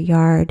your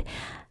yard,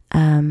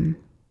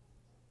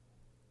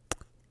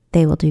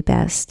 they will do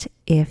best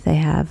if they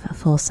have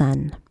full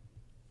sun.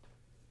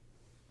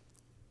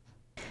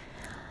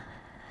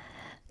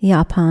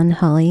 Yaupon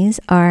hollies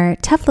are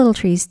tough little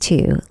trees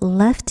too.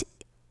 Left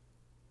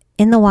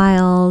in the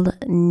wild,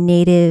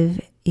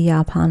 native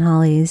Yaupon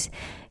hollies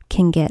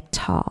can get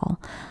tall.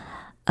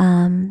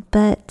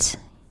 But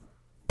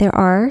there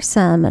are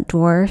some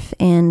dwarf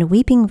and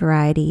weeping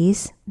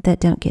varieties that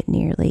don't get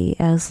nearly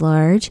as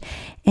large,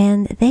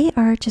 and they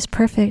are just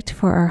perfect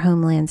for our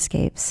home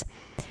landscapes.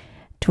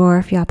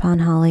 Dwarf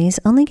Yaupon hollies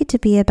only get to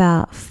be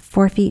about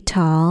 4 feet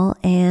tall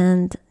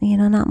and,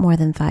 not more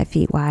than 5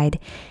 feet wide.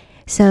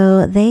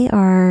 So they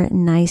are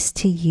nice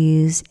to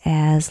use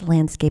as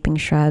landscaping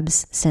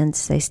shrubs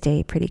since they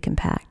stay pretty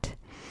compact.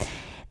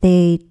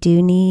 They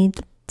do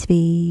need to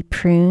be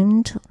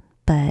pruned,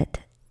 but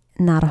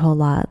not a whole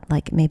lot,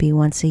 like maybe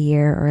once a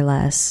year or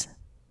less.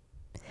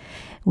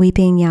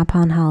 Weeping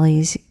Yaupon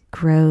hollies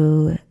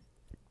grow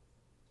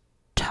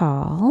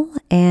tall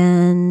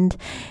and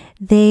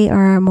they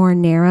are more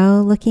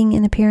narrow looking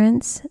in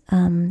appearance,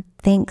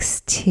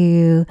 thanks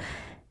to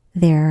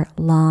their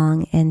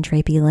long and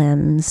drapey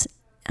limbs.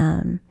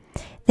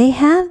 They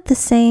have the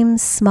same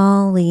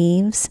small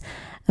leaves,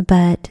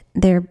 but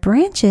their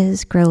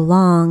branches grow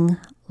long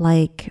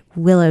like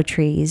willow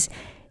trees,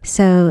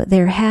 so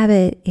their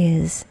habit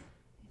is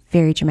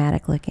very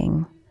dramatic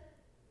looking,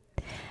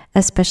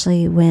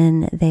 especially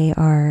when they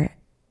are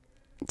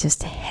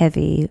just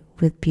heavy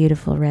with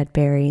beautiful red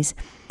berries.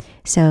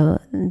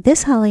 So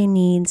this holly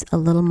needs a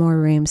little more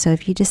room. So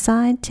if you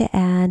decide to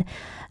add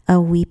a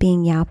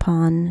weeping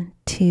yaupon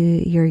to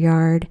your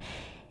yard,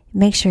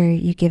 make sure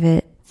you give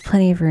it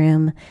plenty of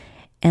room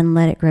and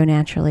let it grow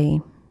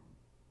naturally.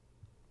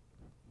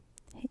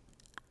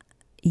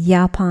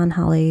 Yaupon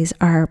hollies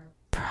are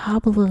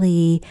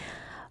probably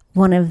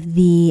one of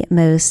the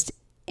most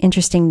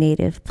interesting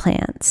native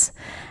plants,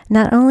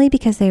 not only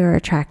because they are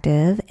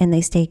attractive and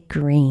they stay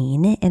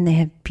green and they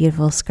have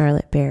beautiful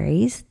scarlet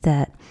berries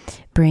that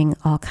bring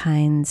all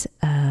kinds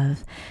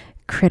of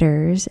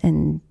critters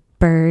and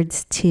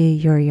birds to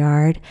your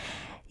yard.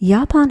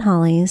 Yaupon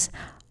hollies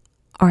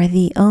are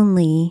the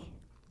only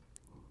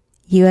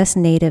U.S.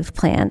 native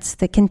plants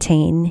that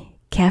contain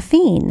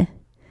caffeine.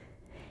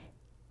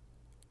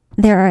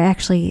 There are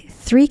actually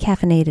 3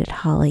 caffeinated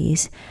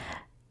hollies: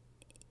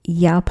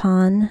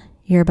 Yaupon,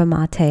 yerba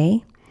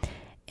mate,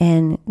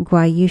 and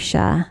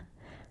guayusa.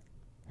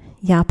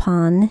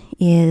 Yaupon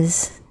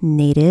is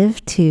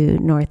native to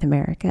North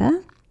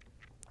America,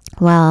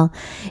 while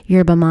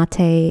yerba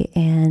mate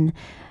and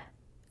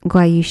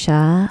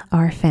guayusa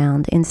are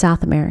found in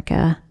South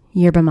America.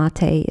 Yerba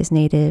mate is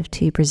native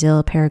to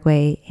Brazil,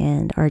 Paraguay,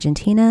 and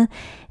Argentina,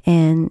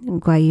 and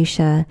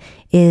guayusa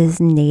is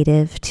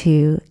native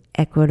to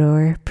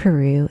Ecuador,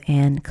 Peru,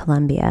 and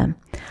Colombia.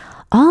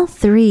 All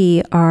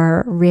 3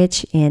 are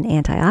rich in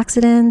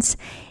antioxidants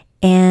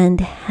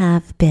and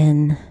have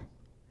been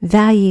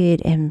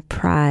valued and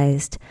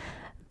prized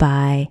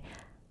by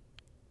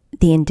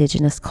the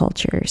indigenous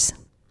cultures.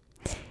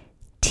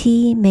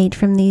 Tea made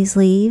from these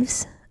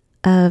leaves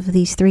of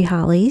these 3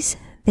 hollies,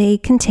 they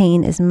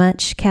contain as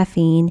much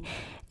caffeine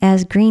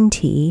as green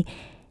tea,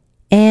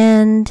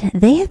 and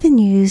they have been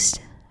used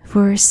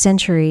for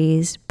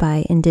centuries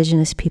by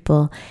indigenous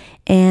people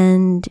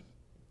and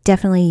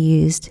definitely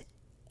used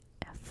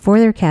for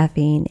their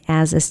caffeine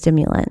as a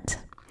stimulant.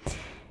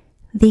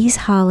 These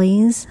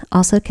hollies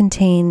also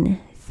contain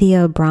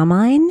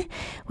theobromine,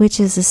 which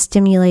is a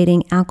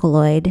stimulating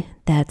alkaloid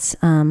that's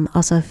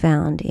also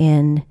found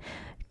in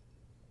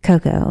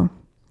cocoa.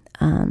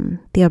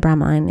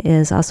 Theobromine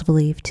is also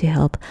believed to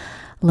help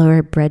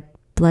lower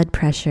blood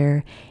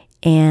pressure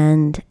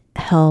and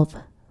help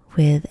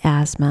with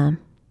asthma.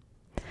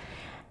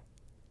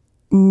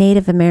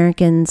 Native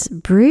Americans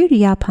brewed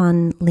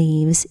yaupon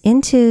leaves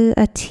into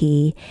a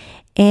tea,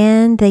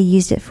 and they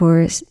used it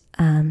for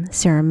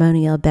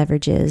ceremonial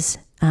beverages,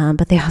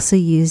 but they also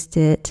used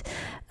it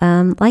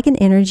like an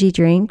energy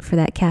drink for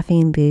that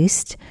caffeine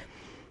boost.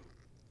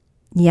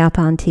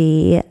 Yaupon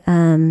tea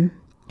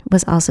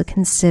was also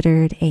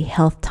considered a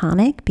health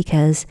tonic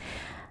because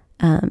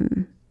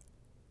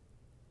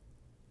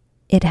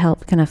it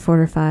helped kind of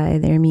fortify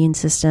their immune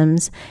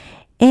systems.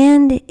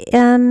 And,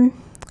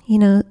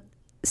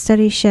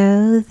 studies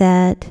show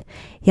that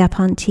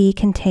yaupon tea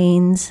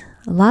contains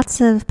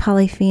lots of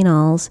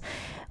polyphenols,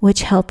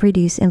 which help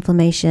reduce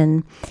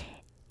inflammation.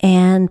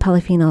 And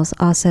polyphenols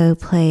also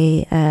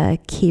play a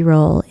key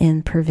role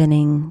in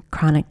preventing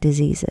chronic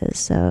diseases.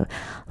 So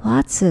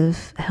lots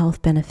of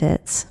health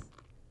benefits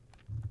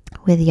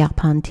with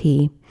yaupon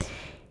tea.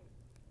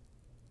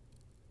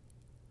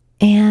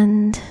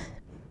 And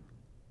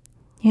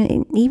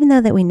even though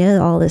that we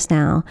know all this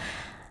now,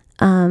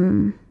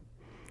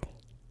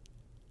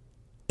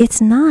 it's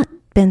not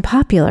been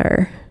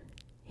popular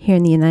here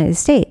in the United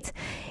States.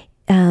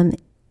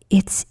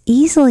 It's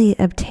easily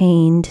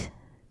obtained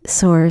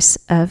source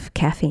of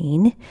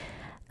caffeine.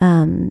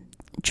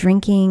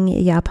 Drinking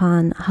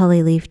yaupon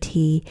holly leaf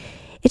tea,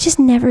 it just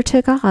never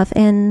took off.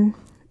 And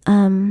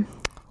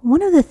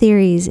one of the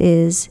theories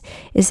is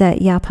that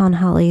yaupon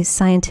holly's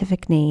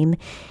scientific name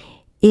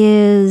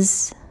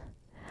is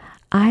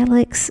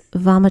Ilex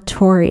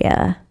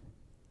vomitoria,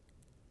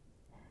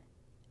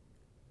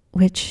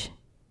 which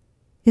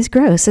is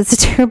gross. It's a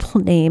terrible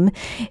name.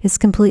 It's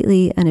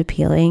completely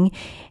unappealing.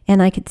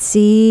 And I could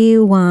see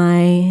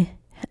why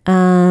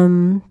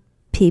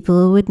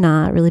people would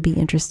not really be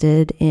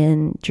interested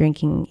in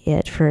drinking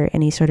it for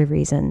any sort of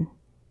reason,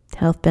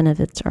 health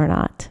benefits or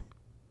not.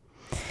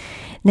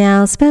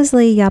 Now,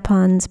 supposedly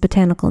yaupon's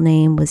botanical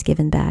name was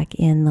given back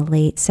in the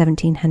late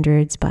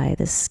 1700s by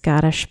the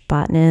Scottish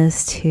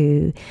botanist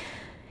who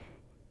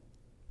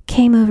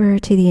came over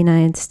to the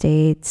United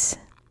States,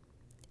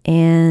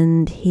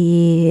 and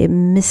he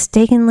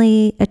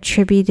mistakenly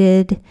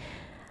attributed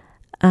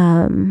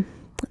the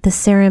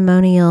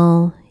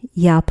ceremonial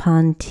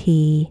yaupon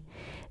tea,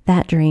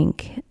 that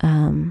drink.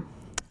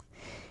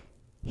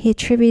 He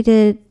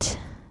attributed,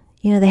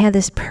 they had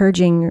this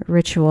purging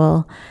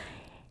ritual,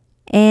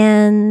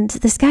 and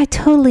this guy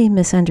totally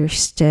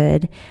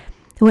misunderstood.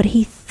 What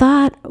he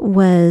thought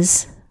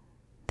was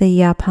the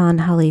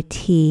yaupon holly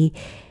tea,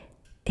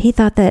 he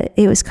thought that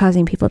it was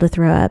causing people to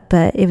throw up,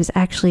 but it was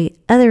actually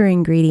other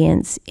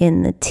ingredients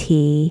in the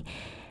tea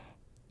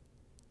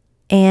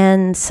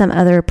and some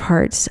other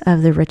parts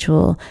of the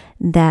ritual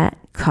that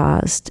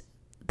caused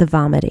the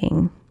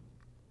vomiting.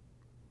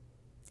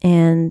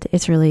 And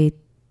it's really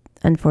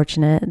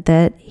unfortunate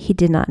that he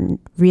did not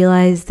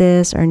realize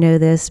this or know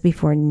this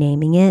before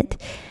naming it,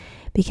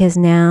 because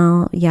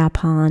now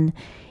yaupon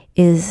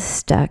is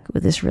stuck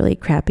with this really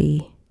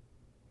crappy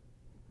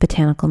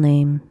botanical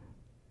name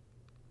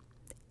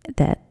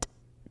that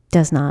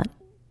does not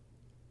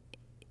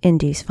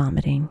induce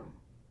vomiting.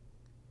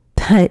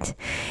 But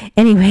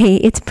anyway,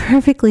 it's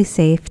perfectly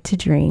safe to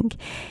drink,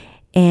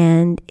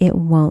 and it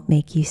won't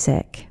make you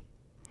sick.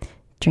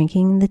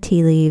 Drinking the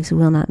tea leaves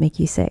will not make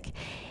you sick.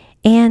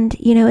 And,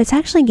 it's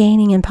actually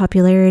gaining in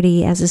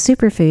popularity as a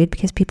superfood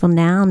because people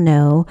now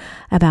know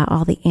about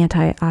all the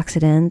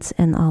antioxidants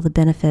and all the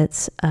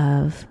benefits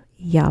of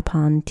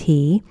yaupon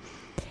tea.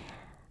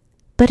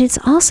 But it's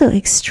also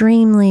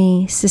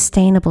extremely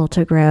sustainable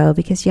to grow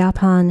because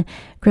yaupon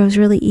grows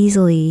really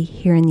easily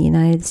here in the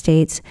United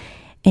States,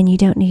 and you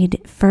don't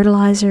need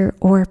fertilizer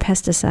or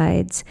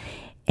pesticides.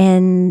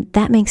 And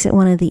that makes it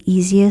one of the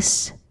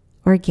easiest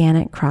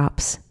organic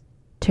crops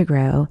to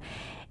grow.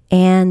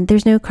 And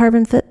there's no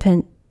carbon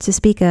footprint to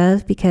speak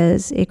of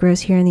because it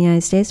grows here in the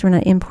United States. We're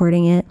not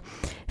importing it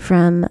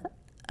from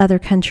other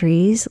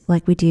countries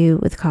like we do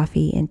with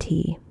coffee and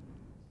tea.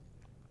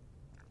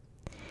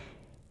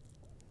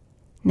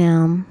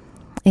 Now,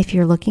 if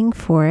you're looking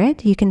for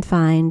it, you can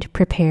find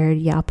prepared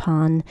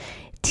yaupon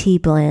tea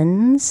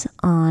blends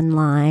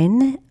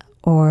online,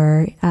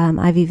 or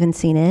I've even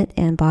seen it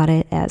and bought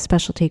it at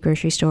specialty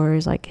grocery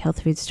stores like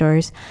health food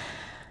stores.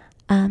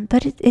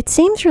 But it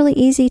seems really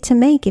easy to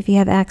make if you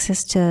have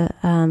access to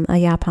a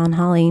yaupon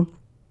holly.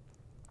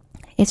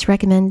 It's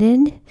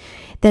recommended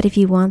that if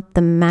you want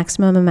the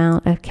maximum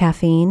amount of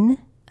caffeine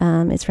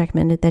it's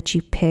recommended that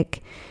you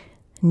pick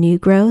new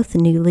growth,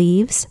 new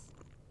leaves,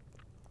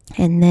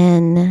 and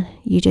then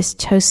you just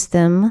toast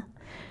them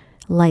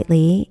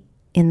lightly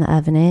in the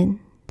oven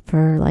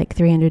for like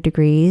 300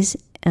 degrees,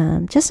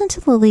 just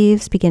until the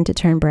leaves begin to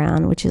turn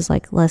brown, which is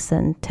like less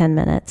than 10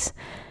 minutes.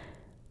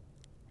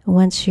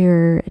 Once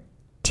your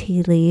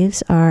tea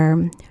leaves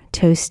are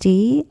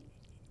toasty,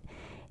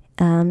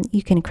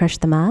 you can crush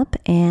them up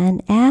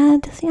and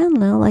add, I don't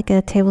know, like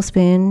a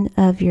tablespoon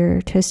of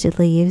your toasted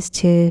leaves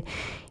to,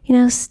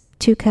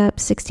 2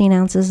 cups, 16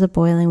 ounces of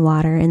boiling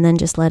water, and then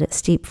just let it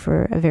steep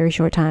for a very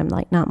short time,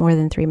 like not more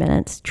than 3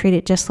 minutes. Treat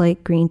it just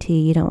like green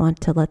tea. You don't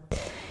want to let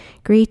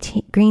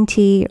green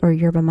tea or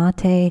yerba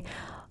mate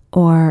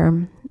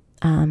or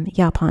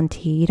yaupon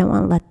tea, you don't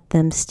want to let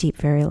them steep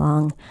very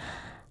long.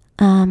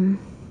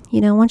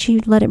 Once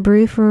you let it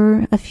brew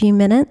for a few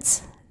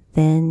minutes,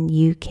 then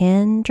you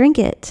can drink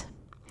it.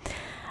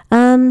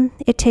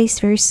 It tastes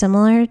very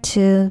similar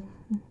to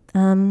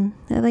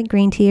like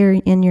green tea or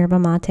in yerba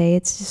mate.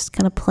 It's just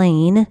kind of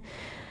plain.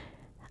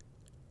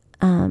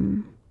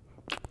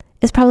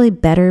 It's probably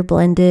better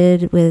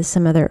blended with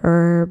some other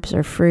herbs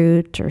or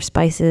fruit or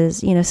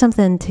spices,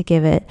 something to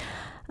give it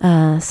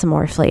some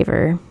more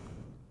flavor.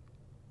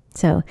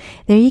 So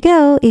there you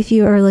go. If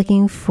you are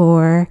looking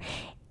for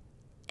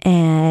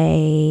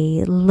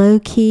a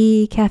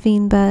low-key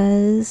caffeine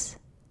buzz,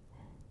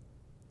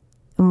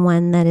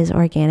 one that is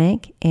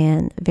organic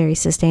and very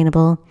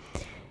sustainable,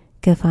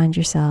 go find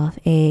yourself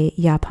a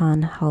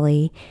yaupon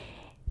holly,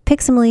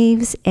 pick some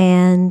leaves,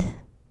 and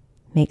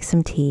make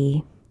some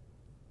tea.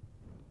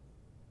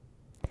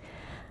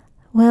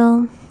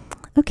 Well,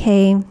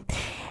 okay.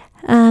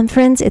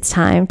 Friends, it's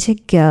time to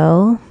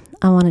go.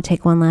 I want to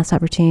take one last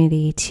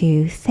opportunity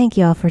to thank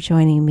you all for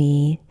joining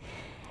me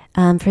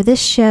for this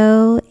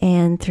show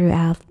and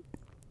throughout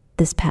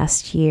this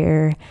past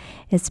year.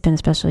 It's been a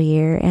special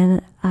year,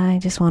 and I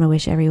just want to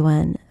wish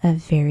everyone a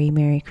very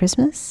Merry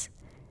Christmas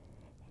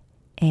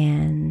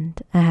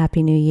and a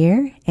Happy New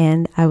Year,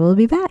 and I will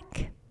be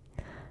back.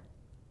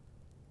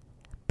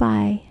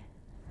 Bye.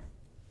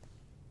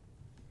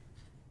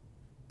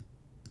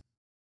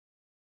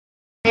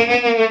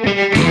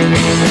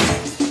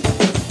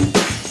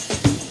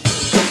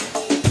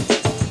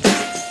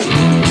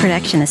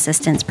 Production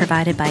assistance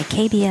provided by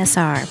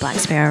KBSR Black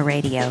Sparrow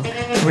Radio.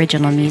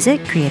 Original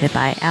music created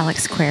by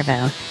Alex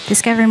Cuervo.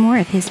 Discover more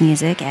of his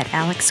music at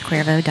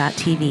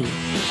alexcuervo.tv.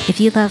 If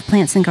you love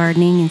plants and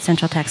gardening in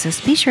Central Texas,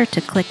 be sure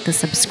to click the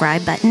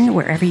subscribe button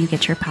wherever you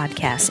get your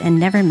podcasts and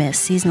never miss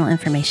seasonal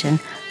information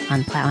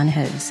on Plow and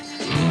Hose.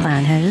 Plow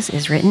and Hose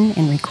is written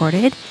and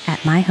recorded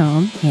at my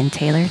home in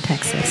Taylor,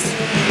 Texas.